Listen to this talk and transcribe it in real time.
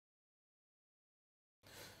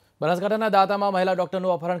બનાસકાંઠાના દાંતામાં મહિલા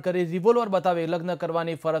ડોક્ટરનું અપહરણ કરી રિવોલ્વર બતાવી લગ્ન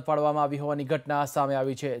કરવાની ફરજ પાડવામાં આવી હોવાની ઘટના સામે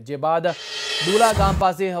આવી છે, જે બાદ ડુલા ગામ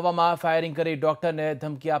પાસે હવામાં ફાયરિંગ કરી ડોક્ટરને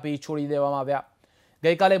ધમકી આપી છોડી દેવામાં આવ્યા।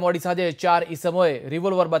 ગઈકાલે મોડી સાંજે 4 ઈસમોએ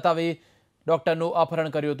રિવોલ્વર બતાવી ડોક્ટરનું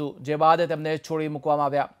અપહરણ કર્યું હતું, જે બાદ તેમને છોડી મૂકવામાં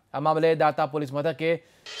આવ્યા। આ મામલે દાંતા પોલીસ મથકે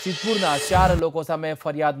સિદ્ધપુરના 4 લોકો સામે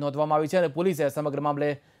ફરિયાદ નોંધવામાં આવી છે અને પોલીસે સમગ્ર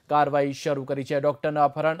મામલે કાર્યવાહી શરૂ કરી છે। ડોક્ટરના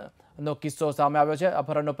અપહરણનો કિસ્સો સામે આવ્યો છે।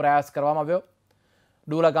 અપહરણનો પ્રયાસ કરવામાં આવ્યો।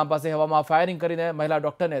 ડુલા ગામ પાસે હવામાં ફાયરિંગ કરીને મહિલા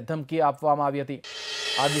ડોક્ટરને ધમકી આપવામાં આવી હતી।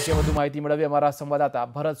 આ વિશે વધુ માહિતી મેળવી અમારા સંવાદદાતા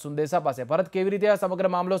ભરત સુંદેસા પાસે। ભરત, કેવી રીતે આ સમગ્ર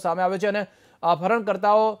મામલો સામે આવ્યો છે અને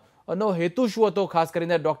અપહરણકર્તાઓનો હેતુ શું હતો, ખાસ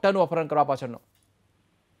કરીને ડોક્ટરનું અપહરણ કરવા પાછળનો?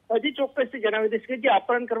 હજી ચોક્કસથી જણાવી દઈશ કે જે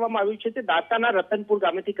અપહરણ કરવામાં આવ્યું છે તે દાંતાના રતનપુર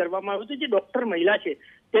ગામેથી કરવામાં આવ્યું છે। જે ડોક્ટર મહિલા છે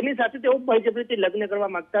તેની સાથે તેઓ બળજબરીથી લગ્ન કરવા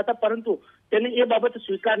માંગતા હતા, પરંતુ તેને એ બાબત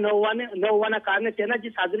સ્વીકાર ન હોવાના કારણે તેના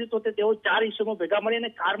જે સાગરીતો તે તેઓ 4 ઈસમો ભેગા મળી અને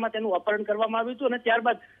કારમાં તેનું અપહરણ કરવામાં આવ્યું હતું અને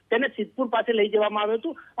ત્યારબાદ તેને સિદ્ધપુર પાસે લઈ જવામાં આવ્યું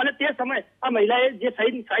હતું। અને તે સમયે આ મહિલાએ જે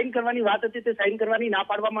સાઇન કરવાની વાત હતી તે સાઇન કરવાની ના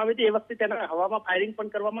પાડવામાં આવી હતી। એ વખતે તેના હવામાં ફાયરિંગ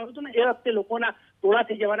પણ કરવામાં આવ્યું હતું અને એ વખતે લોકોના ટોળા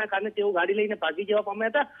થઈ જવાના કારણે તેઓ ગાડી લઈને ભાગી જવા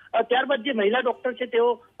પામ્યા હતા। ત્યારબાદ જે મહિલા ડોક્ટર છે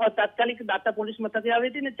તેઓ તાત્કાલિક દાંતા પોલીસ મથકે આવી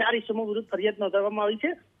હતી અને 4 ઈસમો વિરુદ્ધ ફરિયાદ નોંધવામાં આવી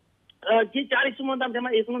છે। જે 4 ઈસમો હતા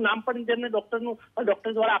તેમાં એકનું નામ પણ તેમને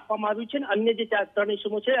ડોક્ટર દ્વારા આપવામાં આવ્યું છે અને અન્ય જે 3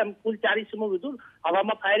 ઈસમો છે એમ કુલ 4 ઈસમો વિરુદ્ધ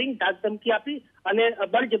હવામાં ફાયરિંગ, ધાક ધમકી આપી અને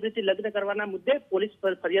બળજબરીથી લગ્ન કરવાના મુદ્દે પોલીસ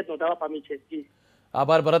પર ફરિયાદ નોંધવા પામી છે। જી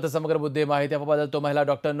આભાર ભરત, સમગ્ર મુદ્દે માહિતી આપવા બદલ। તો મહિલા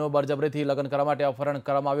ડોક્ટરનું બળજબરીથી લગ્ન કરવા માટે અપહરણ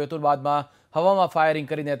કરવામાં આવ્યું હતું, બાદમાં હવામાં ફાયરિંગ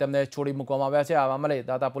કરીને તેમને છોડી મૂકવામાં આવ્યા છે। આ મામલે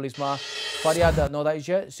દાંતા પોલીસમાં ફરિયાદ નોંધાઈ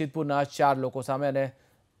છે સિદ્ધપુરના 4 લોકો સામે અને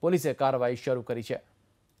પોલીસે કાર્યવાહી શરૂ કરી છે।